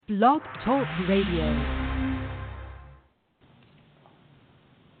Blog Talk Radio.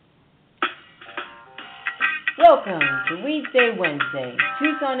 Welcome to Weedsday Wednesday,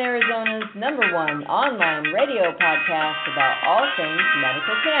 Tucson, Arizona's #1 online radio podcast about all things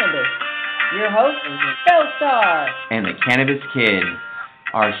medical cannabis. Your host is Bellstar and the Cannabis Kid.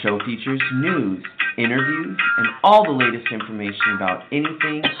 Our show features news, interviews, and all the latest information about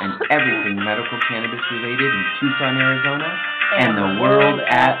anything and everything medical cannabis related in Tucson, Arizona, and the world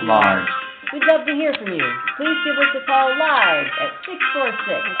at large. We'd love to hear from you. Please give us a call live at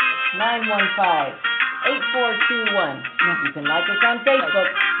 646-915-8421. You can like us on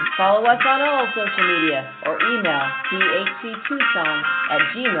Facebook, follow us on all social media, or email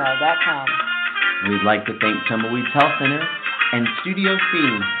thctucson@gmail.com. We'd like to thank Tumbleweeds Health Center and Studio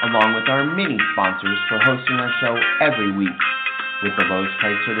C, along with our many sponsors, for hosting our show every week. With the lowest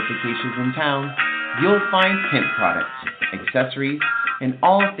price certifications in town, you'll find hemp products, accessories, and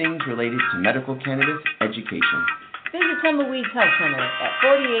all things related to medical cannabis education. Visit Tumbleweeds Health Center at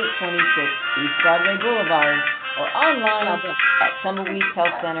 4826 East Broadway Boulevard or online at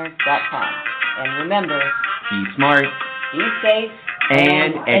tumbleweedshealthcenter.com. And remember, be smart, be safe,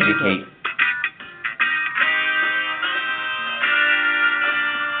 and educate.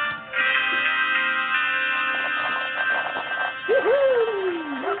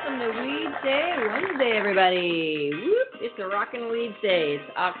 Welcome to Weedsday Wednesday, everybody. Whoop, it's a rockin' Weedsday.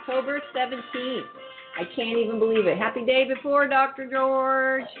 It's October 17th. I can't even believe it. Happy day before Dr.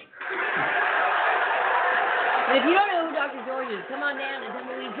 George. And if you don't know who Dr. George is, come on down to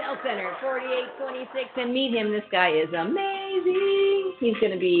Tumbleweeds Health Center at 4826 and meet him. This guy is amazing. He's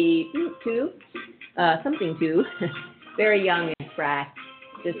going to be two. Very young and spry.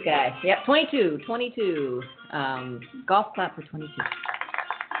 This guy. Yep, 22. Golf clap for 22.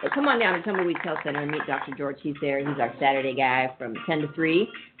 So come on down to Tumbleweeds Health Center and meet Dr. George. He's there. He's our Saturday guy from 10 to 3,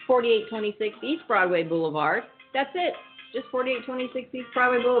 4826 East Broadway Boulevard. That's it. Just 4826 East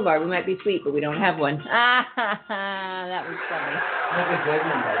Broadway Boulevard. We might be sweet, but we don't have one. That was funny. That's a good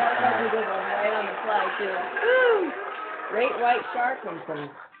one. That was a good one. Right on the fly, too. Woo! Great white shark and some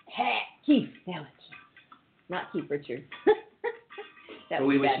Keith. Damn it. Not Keith Richards. But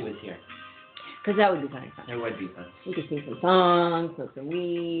we wish he was here. Because that would be kind of fun. It would be fun. We could sing some songs, smoke some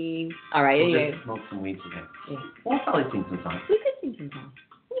weed. All right, We'll anyway. just smoke some weed today. Yeah. We'll probably sing some songs. We could sing some songs.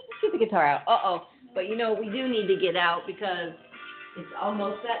 Let's get the guitar out. Uh-oh. But, you know, we do need to get out because it's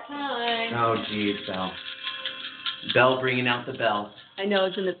almost that time. Oh, geez, Belle. Belle bringing out the bells. I know,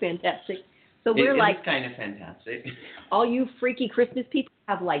 isn't it fantastic? So we're like... It's kind of fantastic. All you freaky Christmas people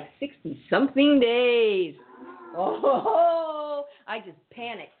have like 60-something days. Oh, I just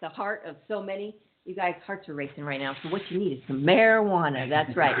panicked. The heart of so many. You guys' hearts are racing right now. So what you need is some marijuana.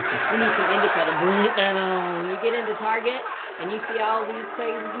 That's right. You need some indica to bring it down. You get into Target and you see all these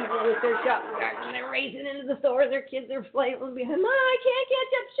crazy people with their shop carts and they're racing into the stores. Their kids are flailing behind. Mom, I can't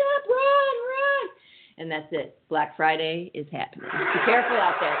catch up. Shop, run. And that's it. Black Friday is happening. Be careful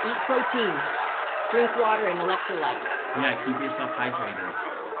out there. Eat protein. Drink water and electrolytes. Yeah, keep yourself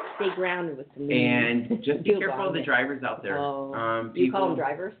hydrated. Stay grounded with some weed. And just be careful of the drivers out there. Oh, you call them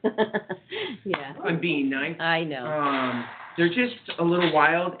drivers? Yeah. I'm being nice. I know. They're just a little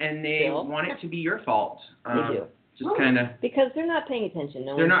wild, and they want it to be your fault. They do. Just kind of. Because they're not paying attention.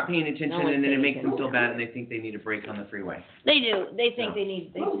 They're not paying attention, and then it makes them feel bad, and they think they need a break on the freeway. They do. They think they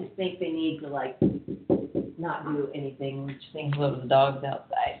need. They just think they need to not do anything. Which things hello to the dogs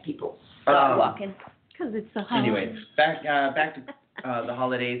outside. People dog walking because it's the holiday. Anyway, back to the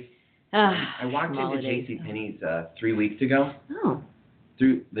holidays. I walked into JCPenney's 3 weeks ago. Oh.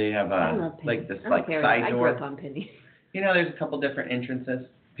 They have like this side door. I grew up on Penny's. You know, there's a couple different entrances.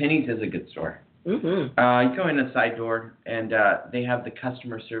 Penny's is a good store. Mm-hmm. You go in the side door, and they have the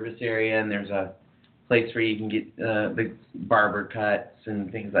customer service area, and there's a place where you can get the barber cuts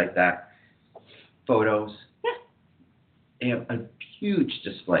and things like that. Photos. Yeah. They have a huge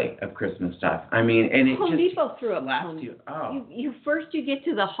display of Christmas stuff. I mean, and it Home just Depot threw up. lasts you. Oh. You get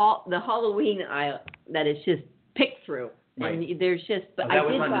to the Halloween aisle that is just picked through. Right. And there's just, but that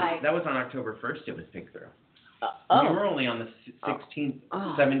was on October 1st. It was picked through. We were only on the 16th,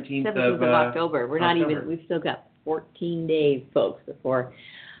 17th of October. We're not even. We've still got 14 days, folks, before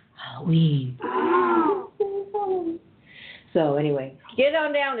Halloween. So anyway, get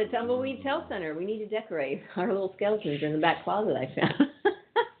on down to Tumbleweeds Health Center. We need to decorate. Our little skeletons are in the back closet, I found.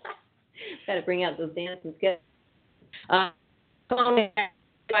 Got to bring out those dancing skeletons. Come on back.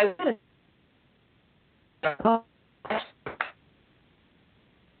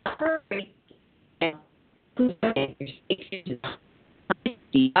 Who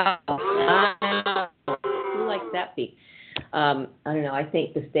likes that beat? I don't know. I think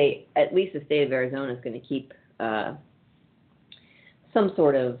think at least the state of Arizona is going to keep some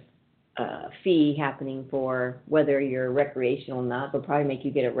sort of fee happening for whether you're recreational or not. They'll probably make you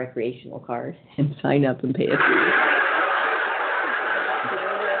get a recreational card and sign up and pay a fee.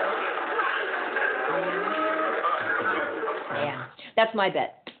 Yeah, that's my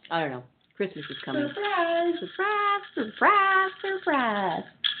bet. I don't know. Christmas is coming. Surprise, surprise, surprise, surprise.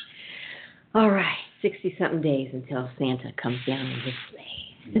 All right, 60-something days until Santa comes down in his sleigh.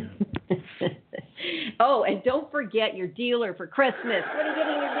 Oh, and don't forget your dealer for Christmas. What are you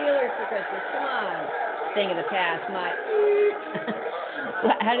getting your dealers for Christmas? Come on. Thing of the past.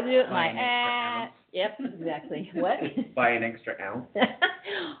 How to do it? Yep, exactly. What? Buy an extra ounce.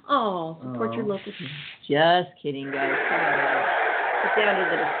 Oh, support your local team. Just kidding, guys. Come on. Get down to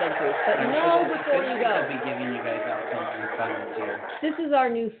the dispensary. But know before you go. I'll be giving you guys out something fun this year. This is our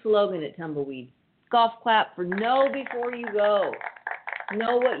new slogan at Tumbleweed. Golf clap for know before you go.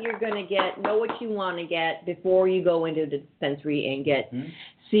 Know what you're going to get. Know what you want to get before you go into the dispensary and get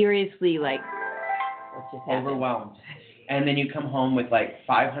seriously, like, what just happened? Overwhelmed. And then you come home with like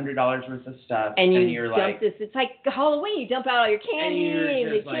 $500 worth of stuff. And you're dump like, this. It's like Halloween. You dump out all your candy. And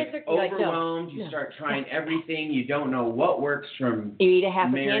you're just the like kids are overwhelmed. You start trying everything. You don't know what works from You eat a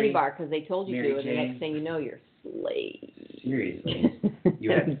half a candy bar because they told you to, and the next thing you know, you're slave. Seriously.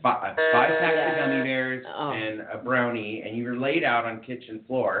 You had five packs of gummy bears and a brownie, and you were laid out on kitchen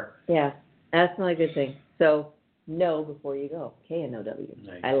floor. Yeah, that's not a good thing. So, know before you go. K-N-O-W.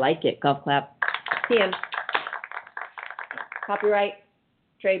 Nice. I like it. Golf clap. PM. Copyright,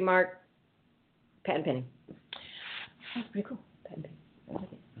 trademark, patent pending. That's pretty cool. Patent pending. I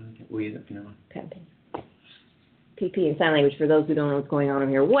like it. Okay. We'll use it if you know. Patent pending. PP and sign language for those who don't know what's going on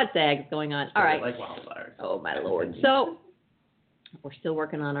over here. What the heck is going on? All right. Like wildflowers. Oh, my Lord. So, we're still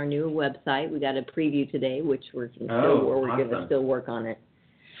working on our new website. We got a preview today, which we're going to still work on it.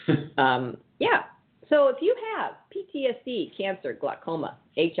 Yeah. So if you have PTSD, cancer, glaucoma,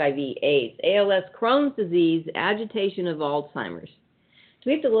 HIV, AIDS, ALS, Crohn's disease, agitation of Alzheimer's, do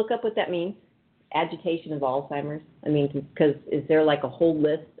we have to look up what that means? Agitation of Alzheimer's? I mean, because is there like a whole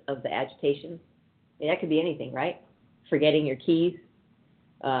list of the agitations? I mean, that could be anything, right? Forgetting your keys,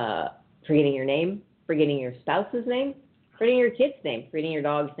 forgetting your name, forgetting your spouse's name, forgetting your kid's name, forgetting your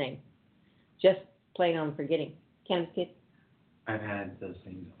dog's name. Just plain on forgetting. Cannabis kid? I've had those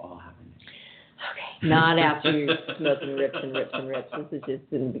things all happen. Okay. Not after you're smoking rips and rips and rips. This is just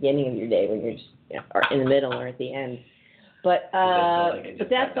in the beginning of your day when you're just or in the middle or at the end. But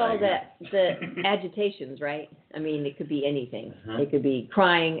that's all the agitations, right? I mean, it could be anything. It could be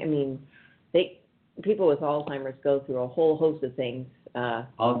crying. I mean, people with Alzheimer's go through a whole host of things.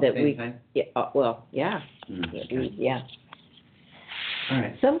 All at the same time? Yeah. Yeah. Yeah. All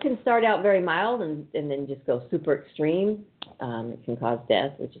right. Some can start out very mild and then just go super extreme. It can cause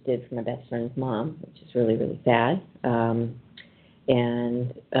death, which it did for my best friend's mom, which is really, really sad.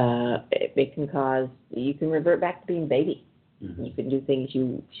 It can cause, you can revert back to being a baby. Mm-hmm. You can do things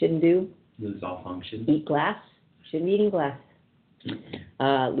you shouldn't do. Lose all functions. Eat glass. Shouldn't be eating glass.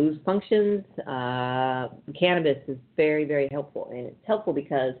 Mm-hmm. Lose functions. Cannabis is very, very helpful. And it's helpful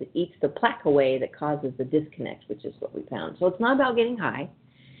because it eats the plaque away that causes the disconnect, which is what we found. So it's not about getting high.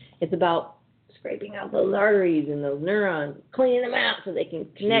 It's about scraping out those arteries and those neurons, cleaning them out so they can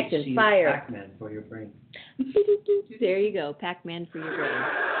connect and fire. Pac-Man for your brain. There you go, Pac-Man for your brain.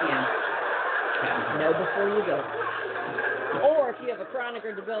 Yeah. Know before you go. Or if you have a chronic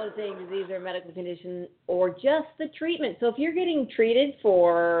or debilitating disease or a medical condition, or just the treatment. So if you're getting treated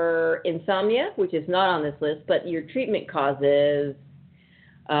for insomnia, which is not on this list, but your treatment causes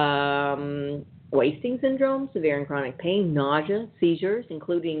wasting syndrome, severe and chronic pain, nausea, seizures,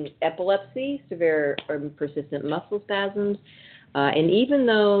 including epilepsy, severe or persistent muscle spasms, and even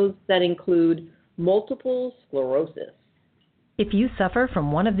those that include multiple sclerosis. If you suffer from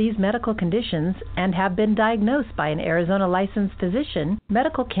one of these medical conditions and have been diagnosed by an Arizona licensed physician,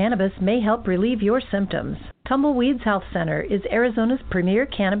 medical cannabis may help relieve your symptoms. Tumbleweeds Health Center is Arizona's premier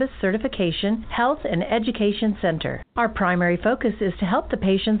cannabis certification, health, and education center. Our primary focus is to help the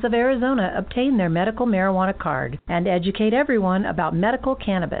patients of Arizona obtain their medical marijuana card and educate everyone about medical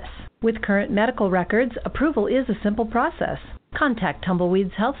cannabis. With current medical records, approval is a simple process. Contact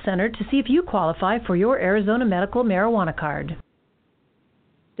Tumbleweeds Health Center to see if you qualify for your Arizona medical marijuana card.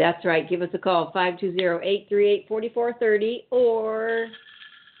 That's right. Give us a call, 520-838-4430, or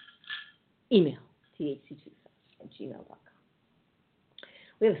email, thc2@gmail.com.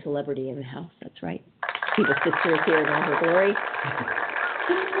 We have a celebrity in the house. That's right. People's sister is here in all her glory.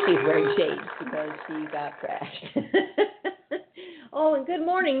 She's wearing shades because she got crashed. Oh, and good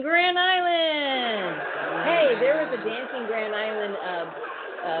morning, Grand Island. Hey, there was a dancing Grand Island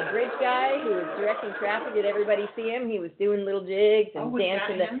bridge guy who was directing traffic. Did everybody see him? He was doing little jigs and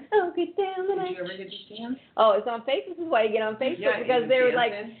dancing. Get down. Did you ever get to see him? Oh, it's on Facebook. This is why you get on Facebook, because they're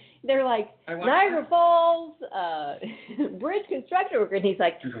like Niagara Falls bridge construction worker, and he's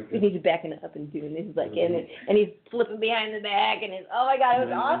like, he's backing up and doing this, like, and he's flipping behind the back, and oh my God, it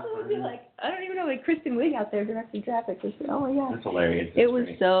was awesome. It was like, I don't even know, like Kristen Wiig out there directing traffic. Oh my God, that's hilarious. It was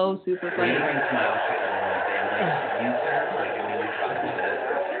so super funny.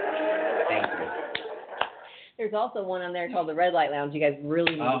 There's also one on there called the Red Light Lounge. You guys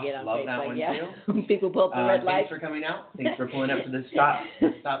really need to get on Facebook. That one too. People pull up the red light. Thanks for coming out. Thanks for pulling up to the stop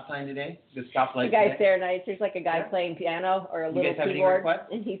sign today. The stoplight. The guy's there nice. There's like a guy playing piano or a little keyboard,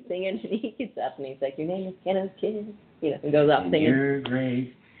 and he's singing, and he gets up and he's like, "Your name is Cannabis Kid," and goes up singing. You're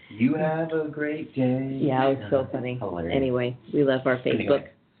great. You have a great day. Yeah, it was so funny. Hilarious. Anyway, we love our Facebook. Anyway.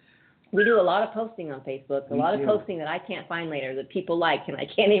 We do a lot of posting on Facebook, a lot of posting that I can't find later that people like and I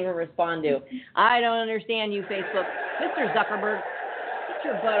can't even respond to. I don't understand you, Facebook. Mr. Zuckerberg, get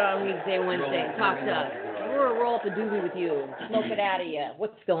your butt on Weedsday Wednesday and talk to us. We'll roll up a doobie with you and smoke it out of you.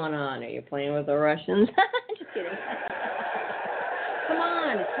 What's going on? Are you playing with the Russians? Just kidding. Come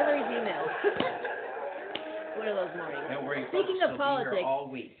on, it's Hillary's email. One of those mornings. Don't worry, Speaking folks, of politics. all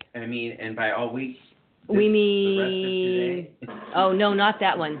week. And by all week, we mean, oh, no, not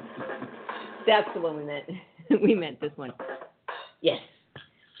that one. That's the one we meant. We meant this one. Yes.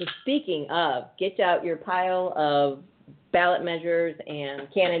 So speaking of, get out your pile of ballot measures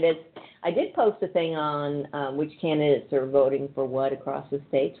and candidates. I did post a thing on which candidates are voting for what across the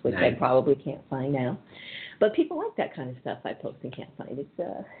states, which I probably can't find now. But people like that kind of stuff I post and can't find. It's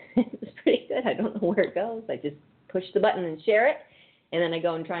pretty good. I don't know where it goes. I just push the button and share it. And then I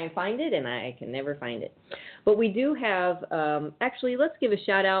go and try and find it, and I can never find it. But we do have, actually, let's give a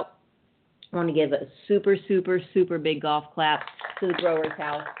shout-out. I want to give a super, super, super big golf clap to the Grower's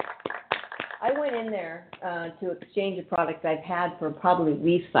House. I went in there to exchange a product I've had for probably at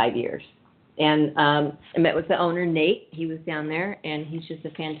least 5 years. And I met with the owner, Nate. He was down there, and he's just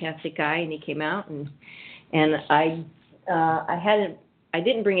a fantastic guy. And he came out, and I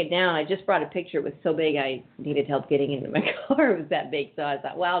didn't bring it down. I just brought a picture. It was so big I needed help getting into my car. It was that big. So I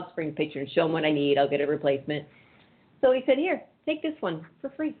thought, well, I'll just bring a picture and show him what I need. I'll get a replacement. So he said, here, take this one for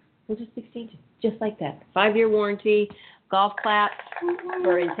free. We'll just exchange it, just like that. 5-year warranty, golf clap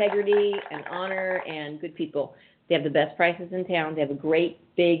for integrity and honor and good people. They have the best prices in town. They have a great,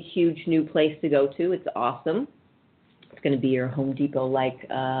 big, huge new place to go to. It's awesome. It's going to be your Home Depot-like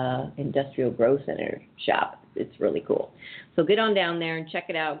industrial grow center shop. It's really cool. So get on down there and check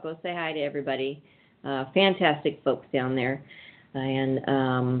it out. Go say hi to everybody. Fantastic folks down there. And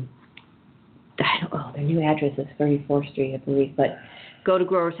their new address is 34th Street, I believe. But go to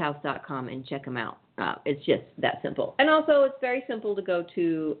growershouse.com and check them out. It's just that simple. And also, it's very simple to go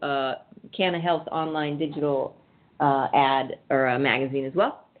to Canna Health's online digital ad or a magazine as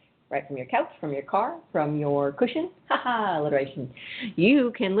well. Right from your couch, from your car, from your cushion. Alliteration.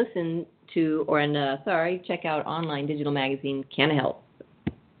 You can listen to, check out online digital magazine, Canna Health.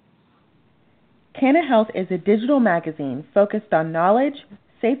 Canna Health is a digital magazine focused on knowledge,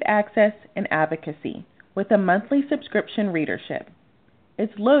 safe access, and advocacy with a monthly subscription readership.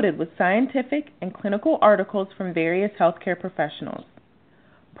 It's loaded with scientific and clinical articles from various healthcare professionals,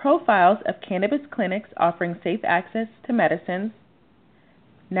 profiles of cannabis clinics offering safe access to medicines,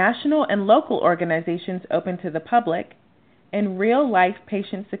 national and local organizations open to the public, and real-life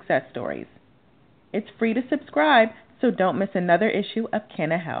patient success stories. It's free to subscribe, so don't miss another issue of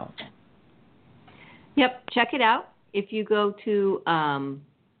Canna Health. Yep, check it out. If you go to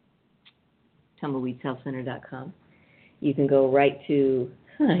tumbleweedshealthcenter.com, you can go right to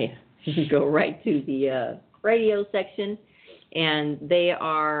the radio section, and they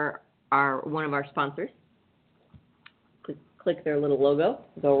are one of our sponsors. Click their little logo,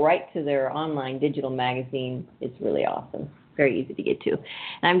 go right to their online digital magazine. It's really awesome. Very easy to get to.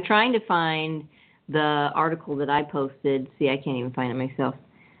 And I'm trying to find the article that I posted. See, I can't even find it myself.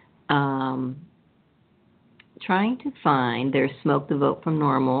 Trying to find their Smoke the Vote from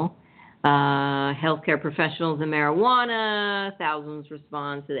Normal. Healthcare professionals and marijuana. Thousands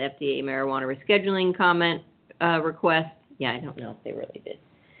respond to the FDA marijuana rescheduling comment request. Yeah, I don't know if they really did.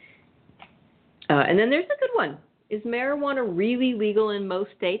 And then there's a good one. Is marijuana really legal in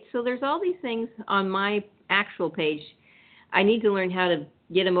most states? So there's all these things on my actual page. I need to learn how to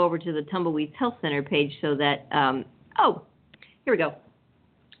get them over to the Tumbleweeds Health Center page so that, here we go.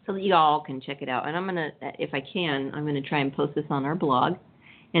 So that you all can check it out. And I'm going to, if I can, I'm going to try and post this on our blog.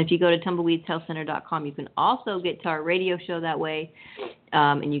 And if you go to tumbleweedshealthcenter.com, you can also get to our radio show that way.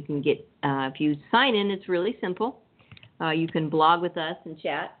 And you can get, if you sign in, it's really simple. You can blog with us and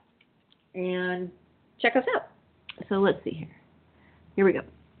chat and check us out. So let's see here. Here we go.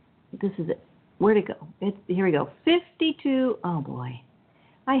 This is it. Where'd it go? Here we go. 52. Oh, boy.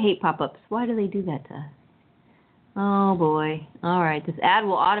 I hate pop-ups. Why do they do that to us? Oh, boy. All right. This ad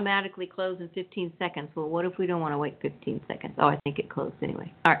will automatically close in 15 seconds. Well, what if we don't want to wait 15 seconds? Oh, I think it closed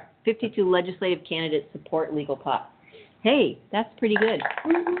anyway. All right. 52 legislative candidates support legal pot. Hey, that's pretty good.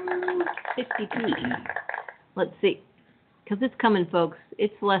 52. Let's see. Because it's coming, folks.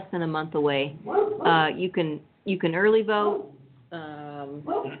 It's less than a month away. You can early vote.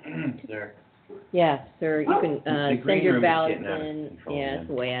 Sir. Yes, sir. You can send your ballots in. Yeah, it's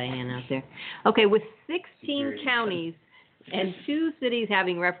way out of hand out there. Okay, with 16 counties and 2 cities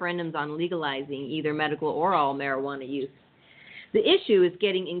having referendums on legalizing either medical or all marijuana use, the issue is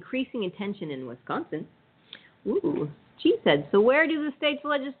getting increasing attention in Wisconsin. Ooh, she said. So where do the state's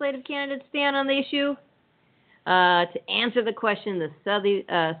legislative candidates stand on the issue? To answer the question,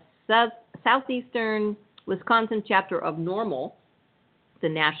 the Southeastern Wisconsin chapter of NORML, the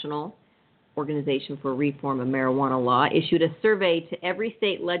National Organization for Reform of Marijuana Law, issued a survey to every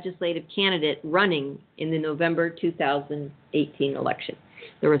state legislative candidate running in the November 2018 election.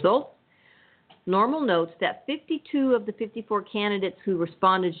 The results? NORML notes that 52 of the 54 candidates who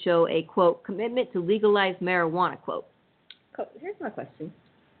responded show a, quote, commitment to legalize marijuana, quote. Here's my question.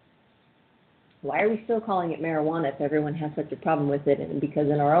 Why are we still calling it marijuana if everyone has such a problem with it? And because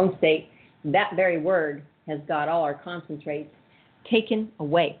in our own state, that very word has got all our concentrates taken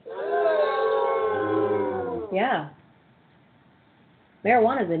away. Yeah.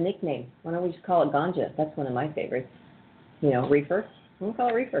 Marijuana is a nickname. Why don't we just call it ganja? That's one of my favorites. You know, reefer. I'm going to call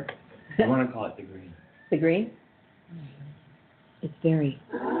it reefer. I want to call it the green. The green? It's very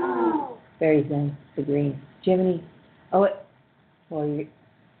zen, the green. Do you have any,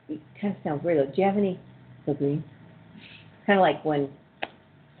 it kind of sounds weird though. Do you have any, the green? Kind of like when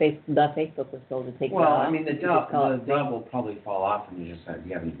the Facebook was told to take it off. Well, I mean, the dove will probably fall off and you just said, do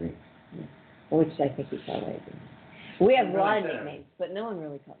you have any green? Yeah. Which I think we call it. We have a lot of nicknames, but no one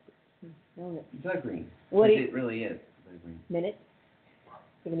really calls it. The green. It really is the green. Minutes?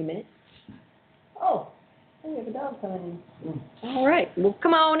 Do you have any minutes? Oh, we have a dog coming in. All right. Well,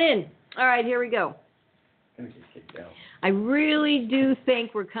 come on in. All right, here we go. I really do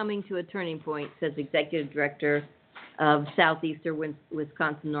think we're coming to a turning point, says Executive Director of Southeastern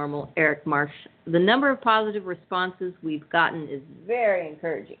Wisconsin NORML, Eric Marsh. The number of positive responses we've gotten is very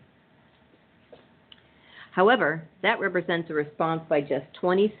encouraging. However, that represents a response by just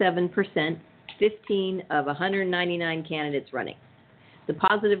 27%, 15 of 199 candidates running. The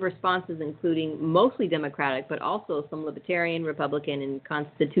positive responses including mostly Democratic, but also some Libertarian, Republican, and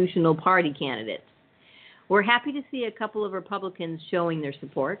Constitutional Party candidates. We're happy to see a couple of Republicans showing their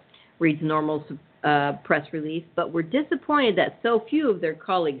support, reads NORML's press release, but we're disappointed that so few of their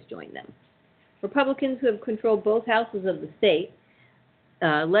colleagues joined them. Republicans who have controlled both houses of the state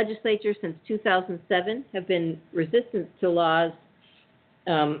legislature since 2007 have been resistant to laws,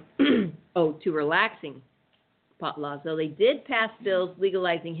 to relaxing pot laws, though they did pass bills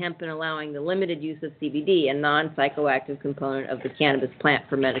legalizing hemp and allowing the limited use of CBD, a non-psychoactive component of the cannabis plant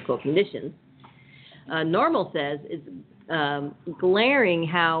for medical conditions. NORML says it's glaring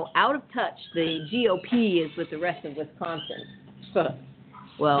how out of touch the GOP is with the rest of Wisconsin.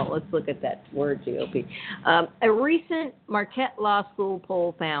 Well, let's look at that word, GOP. A recent Marquette Law School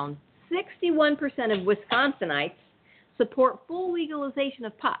poll found 61% of Wisconsinites support full legalization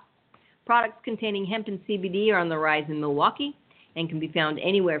of pot. Products containing hemp and CBD are on the rise in Milwaukee and can be found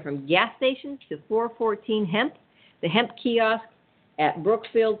anywhere from gas stations to 414 Hemp, the hemp kiosk at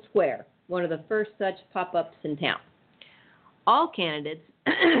Brookfield Square, one of the first such pop-ups in town. All candidates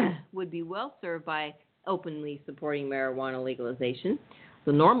would be well served by openly supporting marijuana legalization.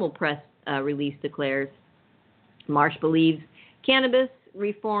 The NORML press release declares, Marsh believes cannabis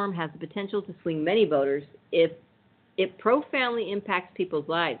reform has the potential to swing many voters if it profoundly impacts people's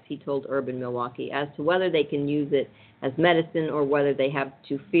lives, he told Urban Milwaukee, as to whether they can use it as medicine or whether they have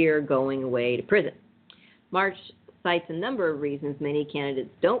to fear going away to prison. Marsh cites a number of reasons many candidates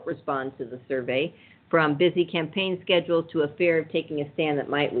don't respond to the survey, from busy campaign schedules to a fear of taking a stand that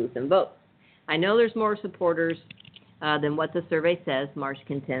might lose them votes. I know there's more supporters than what the survey says, Marsh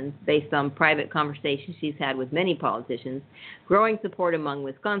contends, based on private conversations she's had with many politicians. Growing support among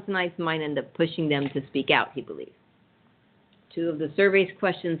Wisconsinites might end up pushing them to speak out, he believes. Two of the survey's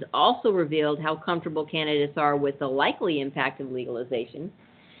questions also revealed how comfortable candidates are with the likely impact of legalization.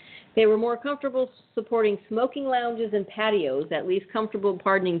 They were more comfortable supporting smoking lounges and patios, at least comfortable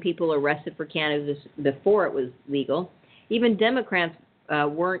pardoning people arrested for cannabis before it was legal. Even Democrats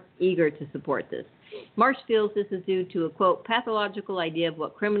weren't eager to support this. Marsh feels this is due to a, quote, pathological idea of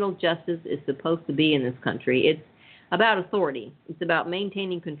what criminal justice is supposed to be in this country. It's about authority. It's about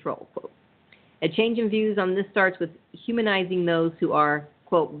maintaining control, quote. A change in views on this starts with humanizing those who are,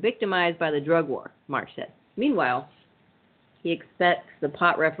 quote, victimized by the drug war, Marsh said. Meanwhile, he expects the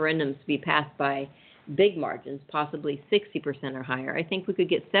pot referendums to be passed by big margins, possibly 60% or higher. I think we could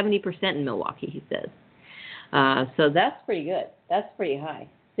get 70% in Milwaukee, he says. So that's pretty good. That's pretty high.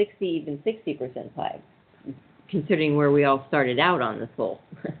 60% high, considering where we all started out on this whole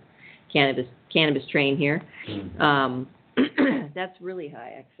cannabis train here. That's really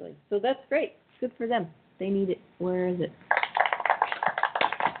high, actually. So that's great. Good for them. They need it. Where is it?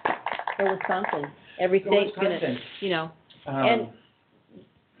 Oh, Wisconsin. Every state's going to, and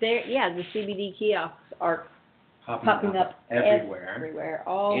there, the CBD kiosks are popping up everywhere.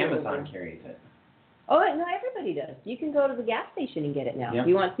 All Amazon over. carries it. Oh, no, everybody does. You can go to the gas station and get it now. Yep. If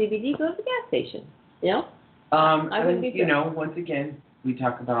you want CBD, go to the gas station. Once again, we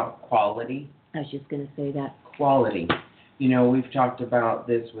talk about quality. I was just going to say that. Quality. We've talked about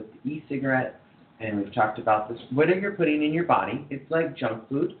this with e-cigarettes, and we've talked about this. Whatever you're putting in your body, it's like junk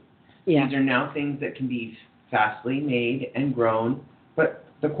food. Yeah. These are now things that can be fastly made and grown, but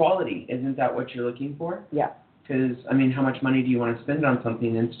the quality, isn't that what you're looking for? Yeah. Because, how much money do you want to spend on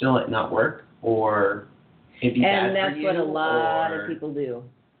something and still it not work, or it be bad for you? And that's what a lot of people do.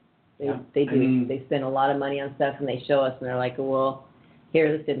 They do. They spend a lot of money on stuff, and they show us, and they're like, well,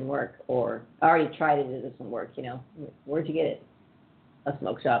 here, this didn't work, or I already tried it, it doesn't work, Where'd you get it? A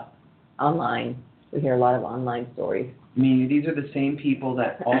smoke shop, online. We hear a lot of online stories. These are the same people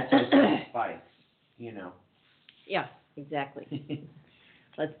that also sell spice, Yeah, exactly.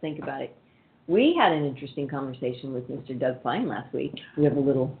 Let's think about it. We had an interesting conversation with Mr. Doug Fine last week. We had a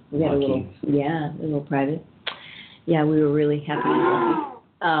little private. Yeah, we were really happy and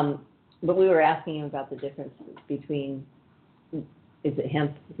lucky. But we were asking him about the difference between, is it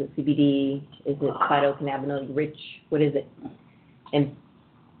hemp, is it CBD, is it phytocannabinoid rich, what is it? And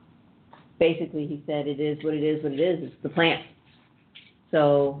basically he said it is what it is, it's the plant.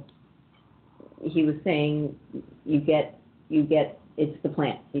 So he was saying you get it's the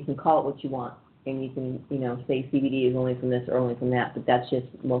plant. You can call it what you want, and you can, say CBD is only from this or only from that, but that's just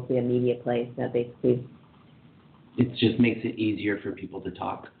mostly a media play. That basically. It just makes it easier for people to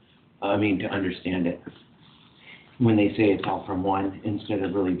talk. To understand it. When they say it's all from one, instead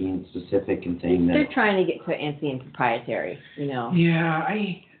of really being specific and saying that. They're trying to get to anti and proprietary, Yeah,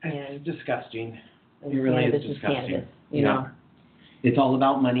 it's disgusting. It really is disgusting. Cannabis, It's all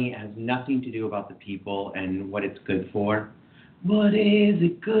about money. It has nothing to do about the people and what it's good for. What is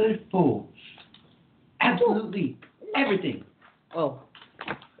it good for? Absolutely everything. Oh,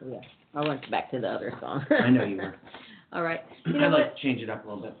 yeah. I went back to the other song. I know you were. All right. I'd like to change it up a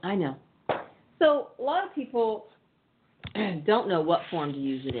little bit. I know. So a lot of people don't know what form to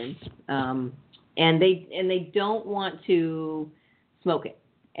use it in, and they don't want to smoke it,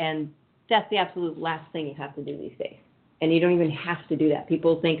 and that's the absolute last thing you have to do these days. And you don't even have to do that.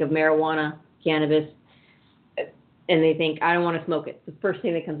 People think of marijuana, cannabis, and they think, I don't want to smoke it. The first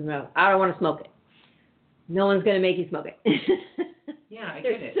thing that comes to my mind, I don't want to smoke it. No one's going to make you smoke it. Yeah, I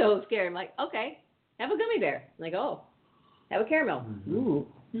They're get it. so scared. I'm like, okay, have a gummy bear. I'm like, oh, have a caramel. Mm-hmm. Ooh.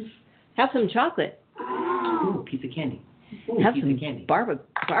 Have some chocolate. Ooh, piece of candy. Ooh, have piece some of candy.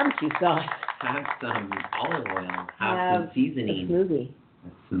 Barbecue sauce. Have some olive oil. Have some seasoning. A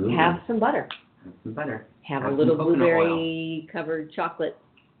smoothie. Have some butter. Have some butter. Have a little blueberry-covered chocolate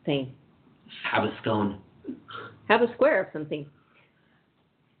thing. Have a scone. Have a square of something.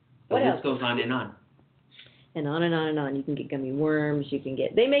 What else? This goes on and on. And on and on and on. You can get gummy worms.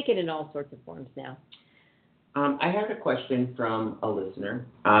 They make it in all sorts of forms now. I had a question from a listener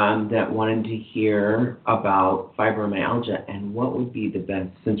that wanted to hear about fibromyalgia and what would be the best,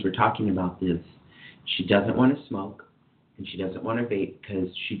 since we're talking about this. She doesn't want to smoke and she doesn't want to vape because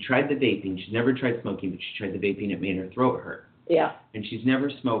she tried the vaping. She's never tried smoking, but she tried the vaping. It made her throat hurt. Yeah. And she's never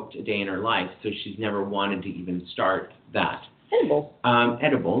smoked a day in her life, so she's never wanted to even start that. Edibles.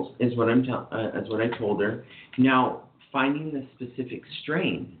 Edibles is what I told her. Now, finding the specific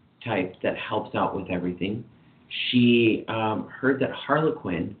strain type that helps out with everything. She heard that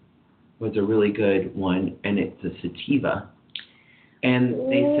Harlequin was a really good one, and it's a sativa. And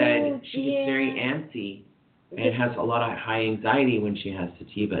they said she gets very antsy and has a lot of high anxiety when she has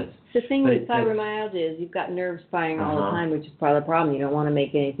sativas. The thing with fibromyalgia is you've got nerves firing all the time, which is part of the problem. You don't want to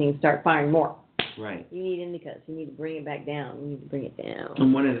make anything start firing more. Right. You need indicas. You need to bring it back down. You need to bring it down.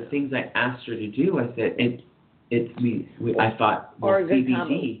 And one of the things I asked her to do, I said, I thought, well, or a good CBD,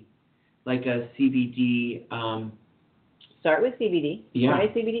 combo. like a CBD Start with CBD. Yeah. Try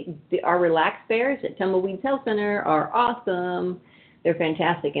CBD. Our Relax Bears at Tumbleweeds Health Center are awesome. They're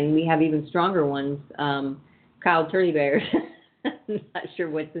fantastic, and we have even stronger ones. Kyle Turley Bears. I'm not sure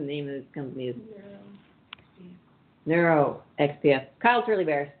what the name of this company is. Neuro XPF. Kyle Turley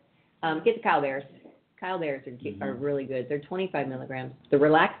Bears. Get the Kyle Bears. Kyle Bears are really good. They're 25 milligrams. The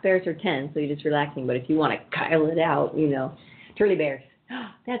Relax Bears are 10, so you're just relaxing. But if you want to Kyle it out, Turley Bears.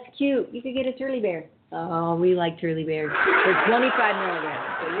 That's cute. You could get a Turley Bear. Oh, we like Turley Bears. They're 25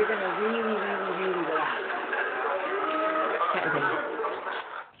 milligrams, so you're going to really, really, really relax.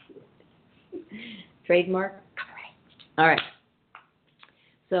 Trademark? All right.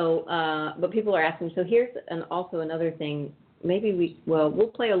 So, but people are asking, so here's also another thing. Maybe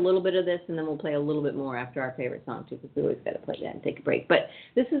we'll play a little bit of this, and then we'll play a little bit more after our favorite song, too, because we always got to play that and take a break. But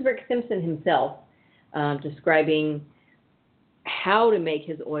this is Rick Simpson himself describing how to make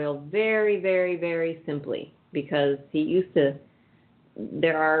his oil very, very, very simply, because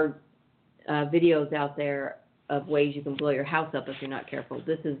there are videos out there of ways you can blow your house up if you're not careful.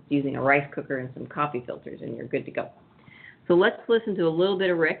 This is using a rice cooker and some coffee filters, and you're good to go. So let's listen to a little bit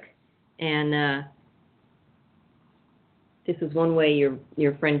of Rick, and this is one way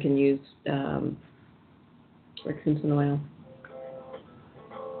your friend can use Rick Simpson oil.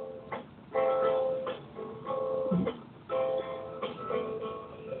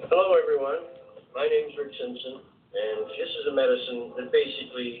 Hello, everyone. My name's Rick Simpson, and this is a medicine that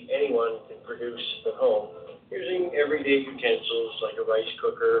basically anyone can produce at home using everyday utensils like a rice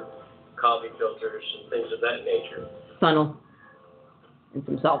cooker, coffee filters, and things of that nature. Funnel and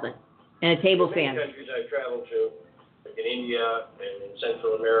some solvent and a table fan. In many countries I've traveled to, like in India and in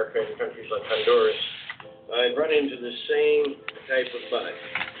Central America and countries like Honduras, I've run into the same type of bud.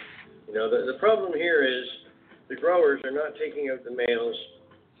 The problem here is the growers are not taking out the males.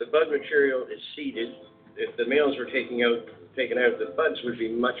 The bud material is seeded. If the males were taken out, the buds would be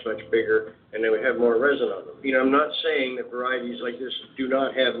much, much bigger, and they would have more resin on them. I'm not saying that varieties like this do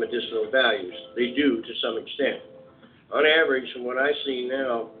not have medicinal values. They do to some extent. On average, from what I see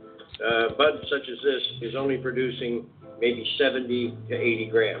now, bud such as this is only producing maybe 70 to 80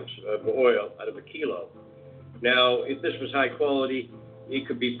 grams of oil out of a kilo. Now, if this was high quality, it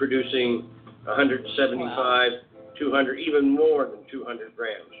could be producing 175, 200, even more than 200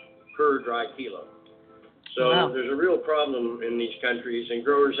 grams per dry kilo. So there's a real problem in these countries, and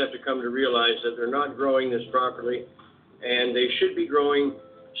growers have to come to realize that they're not growing this properly, and they should be growing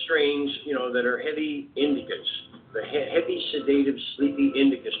strains, that are heavy indicas, the heavy sedative, sleepy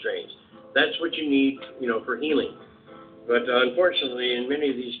indica strains. That's what you need, for healing. But unfortunately, in many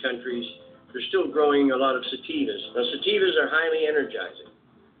of these countries, they're still growing a lot of sativas. Now, sativas are highly energizing,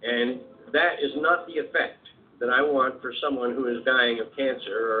 and that is not the effect that I want for someone who is dying of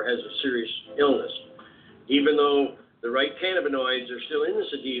cancer or has a serious illness. Even though the right cannabinoids are still in the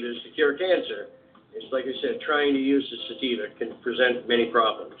sativas to cure cancer, it's like I said, trying to use the sativa can present many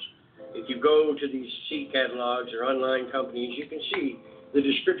problems. If you go to these seed catalogs or online companies, you can see the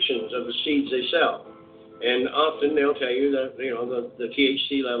descriptions of the seeds they sell. And often they'll tell you that, the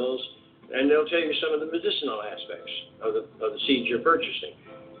THC levels, and they'll tell you some of the medicinal aspects of the seeds you're purchasing.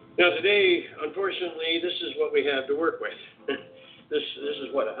 Now today, unfortunately, this is what we have to work with. This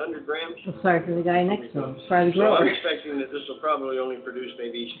is what, 100 grams? I'm sorry for the guy next to him. Sorry, the So grower. I'm expecting that this will probably only produce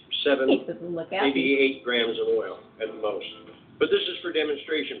maybe 7, maybe 8 grams of oil at the most. But this is for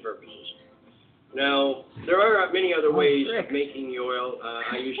demonstration purposes. Now, there are many other ways of making the oil.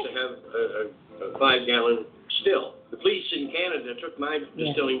 I used to have a 5-gallon still. The police in Canada took my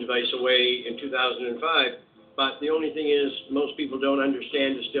distilling device away in 2005, but the only thing is most people don't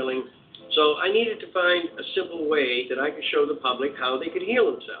understand distilling. So I needed to find a simple way that I could show the public how they could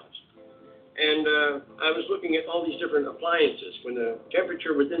heal themselves. And I was looking at all these different appliances. When the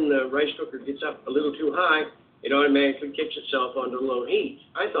temperature within the rice cooker gets up a little too high, it automatically kicks itself onto low heat.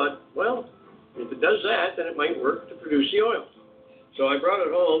 I thought, well, if it does that, then it might work to produce the oil. So I brought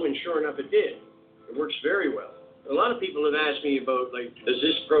it home, and sure enough, it did. It works very well. A lot of people have asked me about, does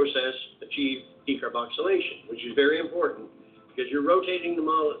this process achieve decarboxylation, which is very important, because you're rotating the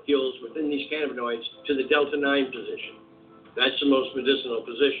molecules within these cannabinoids to the delta-9 position. That's the most medicinal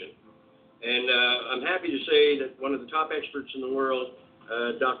position. And I'm happy to say that one of the top experts in the world,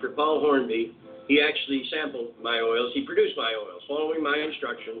 Dr. Paul Hornby, he actually sampled my oils. He produced my oils following my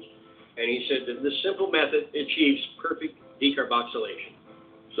instructions, and he said that this simple method achieves perfect decarboxylation.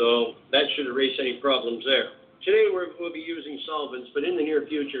 So that should erase any problems there. Today we'll be using solvents, but in the near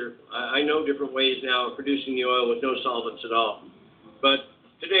future, I know different ways now of producing the oil with no solvents at all. But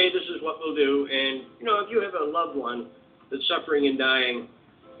today this is what we'll do, and if you have a loved one that's suffering and dying,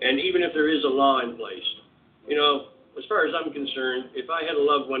 and even if there is a law in place, as far as I'm concerned, if I had a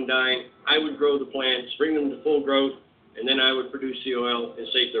loved one dying, I would grow the plants, bring them to full growth, and then I would produce the oil and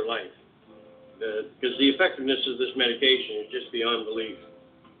save their life. Because the effectiveness of this medication is just beyond belief.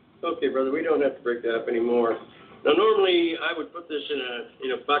 Okay, brother, we don't have to break that up anymore. Now, normally I would put this in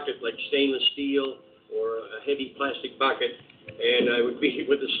a bucket like stainless steel or a heavy plastic bucket, and I would beat it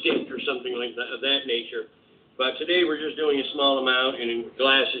with a stick or something like that, of that nature. But today we're just doing a small amount and in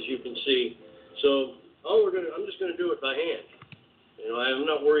glass, as you can see. So I'm just gonna do it by hand. You know, I'm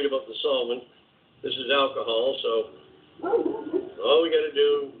not worried about the solvent. This is alcohol, so all we got to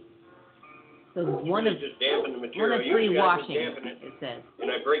do is just dampen the material. One of three washing, dampen it says.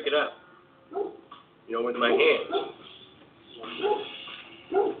 and I break it up, you know, with my hands.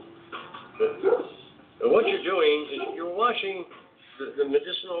 And what you're doing is you're washing the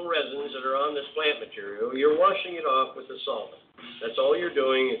medicinal resins that are on this plant material. You're washing it off with the solvent. That's all you're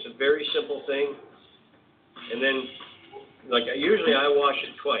doing. It's a very simple thing. And then, like, usually I wash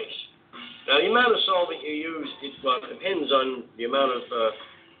it twice. Now, the amount of solvent you use, it depends on the amount of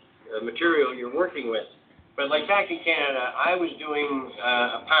material you're working with. But like back in Canada, I was doing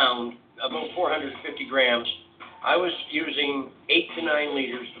a pound, about 450 grams. I was using 8 to 9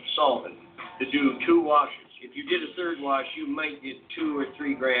 liters of solvent to do 2 washes. If you did a third wash, you might get 2 or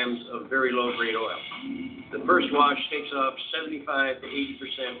 3 grams of very low-grade oil. The first wash takes off 75 to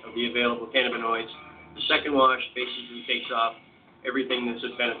 80% of the available cannabinoids. The second wash basically takes off everything that's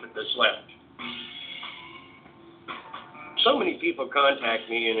of benefit that's left. So many people contact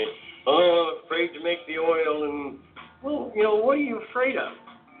me and I'm afraid to make the oil, and, well, you know, what are you afraid of?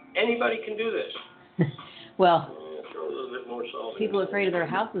 Anybody can do this. Well, throw a little bit more salt. people are afraid of their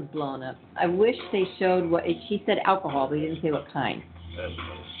houses blowing up. I wish they showed what, she said alcohol, but they didn't say what kind.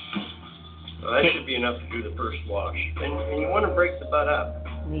 That should be enough to do the first wash. And you want to break the bud up.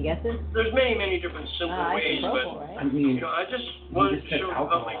 Any guesses? There's many, many different simple ways, propofol, but, right? you know, I just wanted to show the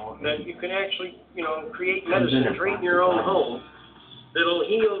public that you can actually, you know, create medicine right in your own home that'll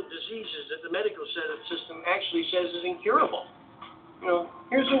heal diseases that the medical system actually says is incurable. You know,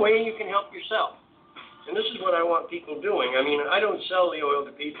 here's a way you can help yourself. And this is what I want people doing. I mean, I don't sell the oil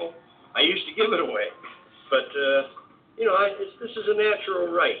to people. I used to give it away. But, you know, this is a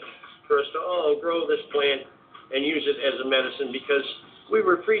natural right for us to all grow this plant and use it as a medicine because we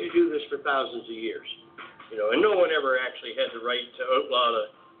were free to do this for thousands of years. You know, and no one ever actually had the right to outlaw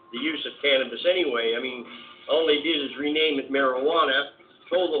the use of cannabis anyway. I mean, all they did is rename it marijuana,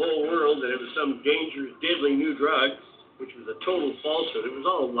 told the whole world that it was some dangerous, deadly new drug, which was a total falsehood. It was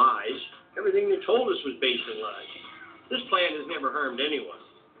all lies. Everything they told us was based in lies. This plant has never harmed anyone.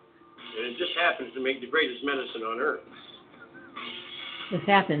 And it just happens to make the greatest medicine on earth. This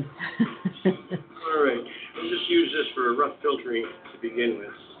happens. All right. We'll just use this for a rough filtering to begin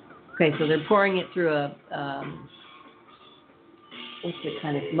with. Okay, so they're pouring it through a, what's the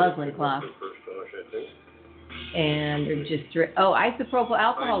kind of muslin cloth. First wash, I think. And they're just, isopropyl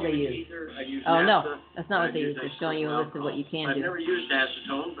alcohol they use. No, that's not what they use. They're showing you a list of what you can do. I've never used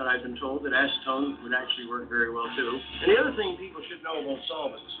acetone, but I've been told that acetone would actually work very well too. And the other thing people should know about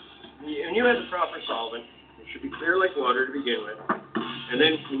solvents, when you have the proper solvent, it should be clear like water to begin with. And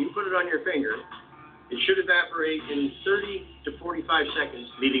then when you put it on your finger, it should evaporate in 30 to 45 seconds,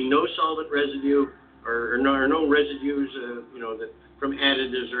 leaving no solvent residue or no residues, you know, that from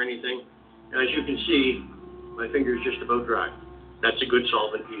additives or anything. And as you can see, my finger is just about dry. That's a good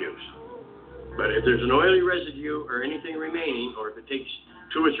solvent to use. But if there's an oily residue or anything remaining, or if it takes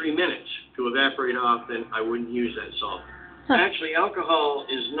 2 or 3 minutes to evaporate off, then I wouldn't use that solvent. Actually, alcohol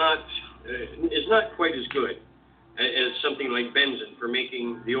is not quite as good as something like benzene for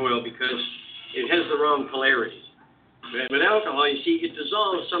making the oil because it has the wrong polarity. With alcohol, you see, it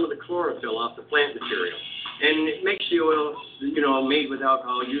dissolves some of the chlorophyll off the plant material. And it makes the oil, you know, made with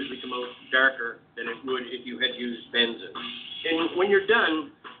alcohol usually come out darker than it would if you had used benzene. And when you're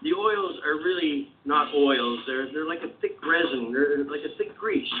done, the oils are really not oils. They're like a thick resin. They're like a thick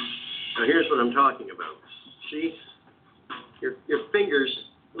grease. Now, here's what I'm talking about. See? Your fingers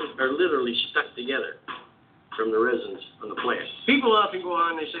are literally stuck together from the resins on the plant. People often go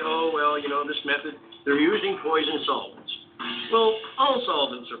on and they say, oh, well, you know, this method, they're using poison solvents. Well, all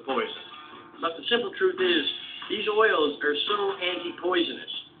solvents are poison. But the simple truth is, these oils are so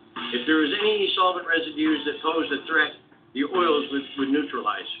anti-poisonous. If there was any solvent residues that posed a threat, the oils would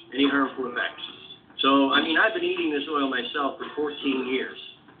neutralize any harmful effects. So, I mean, I've been eating this oil myself for 14 years.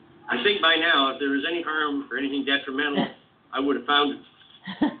 I think by now, if there was any harm or anything detrimental, I would have found it.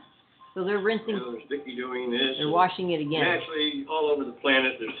 So they're rinsing. You know, there's Vicky doing this. They're washing it again. Actually, all over the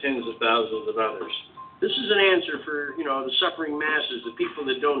planet, there's tens of thousands of others. This is an answer for, the suffering masses, the people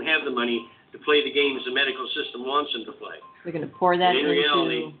that don't have the money to play the games the medical system wants them to play. We're going to pour that in into...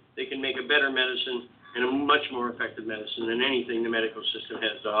 reality, they can make a better medicine and a much more effective medicine than anything the medical system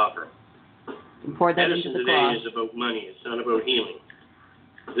has to offer. Pour that Medicine into the today cloth. is about money. It's not about healing.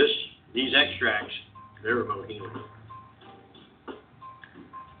 These extracts, they're about healing.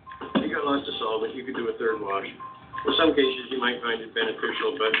 You got lots of solvent. You could do a third wash. In some cases, you might find it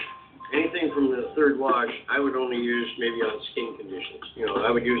beneficial, but anything from the third wash, I would only use maybe on skin conditions. I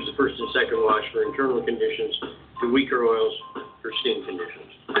would use the first and second wash for internal conditions, the weaker oils for skin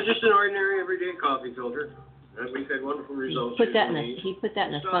conditions. It's just an ordinary, everyday coffee filter. We've had wonderful results. He put that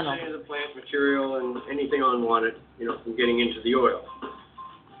in a funnel. Stop any of the plant material and anything unwanted, from getting into the oil.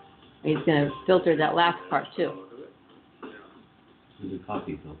 He's going to filter that last part, too. It's a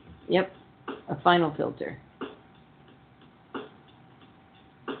coffee filter. Yep, a final filter.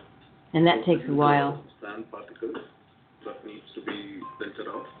 And that takes a while. Sand particles that needs to be filtered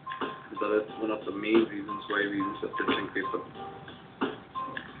out. So that's one of the main reasons why we use a filtering paper.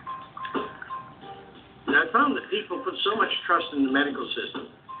 And I found that people put so much trust in the medical system.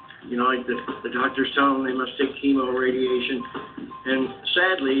 Like the doctors tell them they must take chemo or radiation. And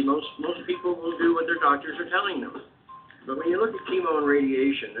sadly, most people will do what their doctors are telling them. But when you look at chemo and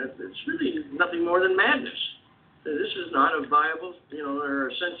radiation, it's really nothing more than madness. This is not a viable, or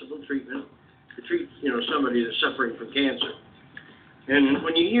a sensible treatment to treat, somebody that's suffering from cancer. And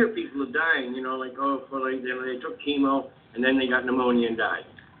when you hear people are dying, they took chemo and then they got pneumonia and died.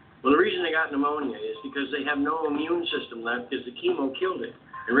 Well, the reason they got pneumonia is because they have no immune system left because the chemo killed it.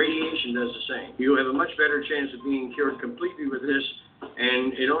 And radiation does the same. You have a much better chance of being cured completely with this,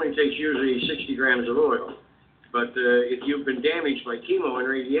 and it only takes usually 60 grams of oil. But if you've been damaged by chemo and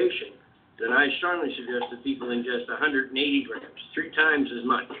radiation, then I strongly suggest that people ingest 180 grams, 3 times as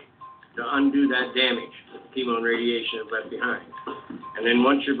much, to undo that damage that the chemo and radiation have left behind. And then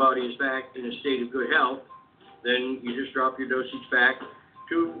once your body is back in a state of good health, then you just drop your dosage back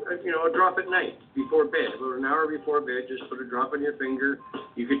to, a drop at night before bed. About an hour before bed, just put a drop on your finger.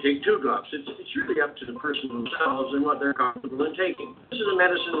 You could take 2 drops. It's really up to the person themselves and what they're comfortable in taking. This is a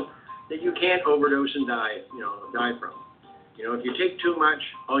medicine that you can't overdose and die from. If you take too much,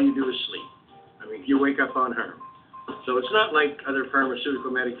 all you do is sleep. You wake up unharmed. So it's not like other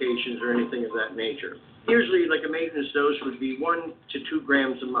pharmaceutical medications or anything of that nature. Usually, like a maintenance dose would be 1 to 2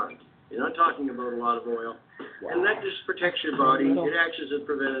 grams a month. You're not talking about a lot of oil. Wow. And that just protects your body. It acts as a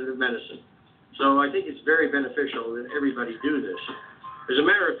preventative medicine. So I think it's very beneficial that everybody do this. As a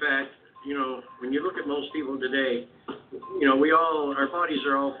matter of fact, when you look at most people today, our bodies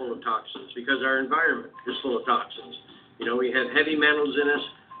are all full of toxins because our environment is full of toxins. We have heavy metals in us.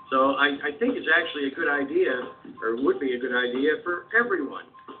 So I think it's actually a good idea, or would be a good idea for everyone,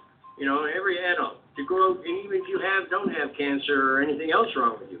 every adult, to go out, and even if you don't have cancer or anything else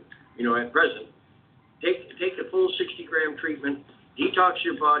wrong with you, at present, take a full 60-gram treatment, detox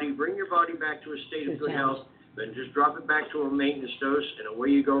your body, bring your body back to a state of good health, then just drop it back to a maintenance dose, and away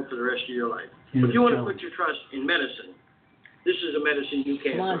you go for the rest of your life. If you want to put your trust in medicine, this is a medicine you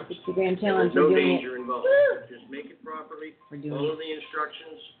can't trust. 60-gram challenge. There's no danger involved. Just make it properly. Follow the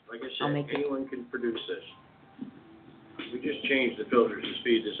instructions. Like I said, anyone can produce this. We just changed the filters to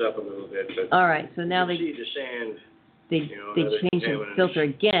speed this up a little bit. But all right, so now they see the sand. They changed the filter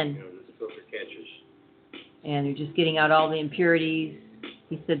again. The filter catches. And they're just getting out all the impurities.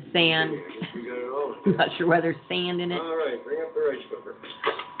 He said sand. We got it all. I'm not sure why there's sand in it. All right, bring up the rice cooker.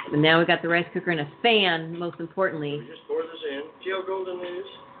 And now we got the rice cooker and a fan, most importantly. We just pour this in. See how golden it is?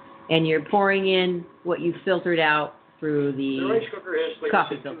 And you're pouring in what you've filtered out through the rice cooker has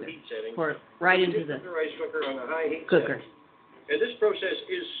coffee two filter. heat settings. Pour it right into the rice cooker on a high heat cooker. setting. And this process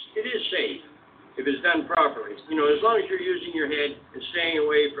is safe if it's done properly. As long as you're using your head and staying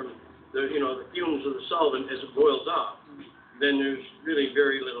away from the fumes of the solvent as it boils off, then there's really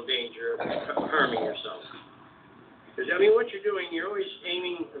very little danger of harming yourself. Because, what you're doing, you're always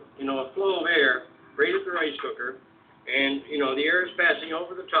aiming, a flow of air right at the rice cooker, and, the air is passing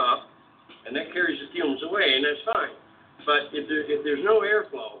over the top, and that carries the fumes away, and that's fine. But if there's no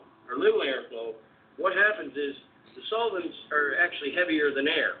airflow, or little airflow, what happens is the solvents are actually heavier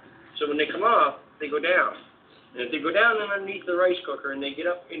than air. So when they come off, they go down. And if they go down underneath the rice cooker and they get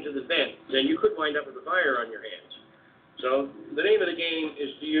up into the vent, then you could wind up with a fire on your hands. So the name of the game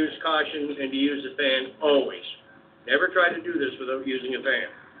is to use caution and to use the fan always. Never try to do this without using a fan.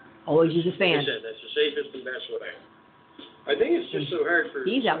 Always use a fan. Like I said, that's the safest and best way. I think it's just so hard for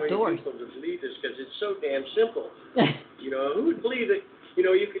He's so many outdoors. people to believe this because it's so damn simple. Who would believe that,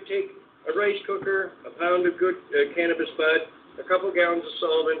 you could take a rice cooker, a pound of good cannabis bud, a couple gallons of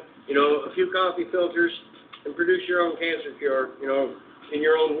solvent, a few coffee filters, and produce your own cancer cure, in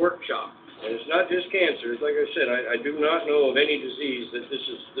your own workshop. And it's not just cancer. Like I said, I do not know of any disease that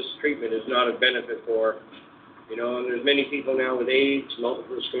this treatment is not a benefit for. And there's many people now with AIDS,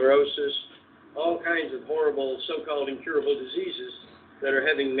 multiple sclerosis, all kinds of horrible so-called incurable diseases that are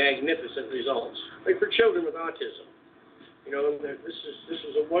having magnificent results. Like for children with autism. This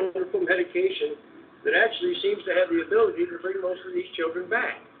is a wonderful medication that actually seems to have the ability to bring most of these children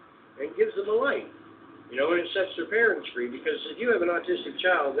back and gives them a life. And it sets their parents free, because if you have an autistic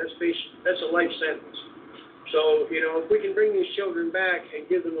child, that's a life sentence. So, if we can bring these children back and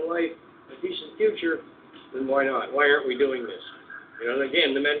give them a decent future, then why not? Why aren't we doing this?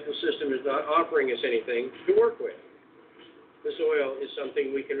 Again, the medical system is not offering us anything to work with. This oil is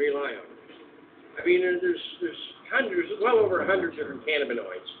something we can rely on. I mean, there's hundreds, well over 100 different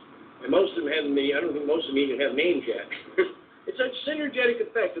cannabinoids, and most of them haven't I don't think most of them even have names yet. It's a synergetic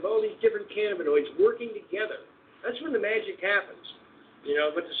effect of all these different cannabinoids working together. That's when the magic happens.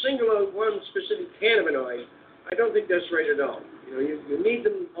 But to single out one specific cannabinoid, I don't think that's right at all. You need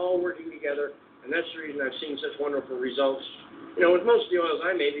them all working together, and that's the reason I've seen such wonderful results. With most of the oils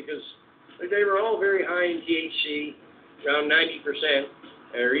I made, because they were all very high in THC, around 90%,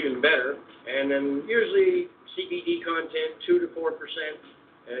 or even better, and then usually CBD content 2 to 4%,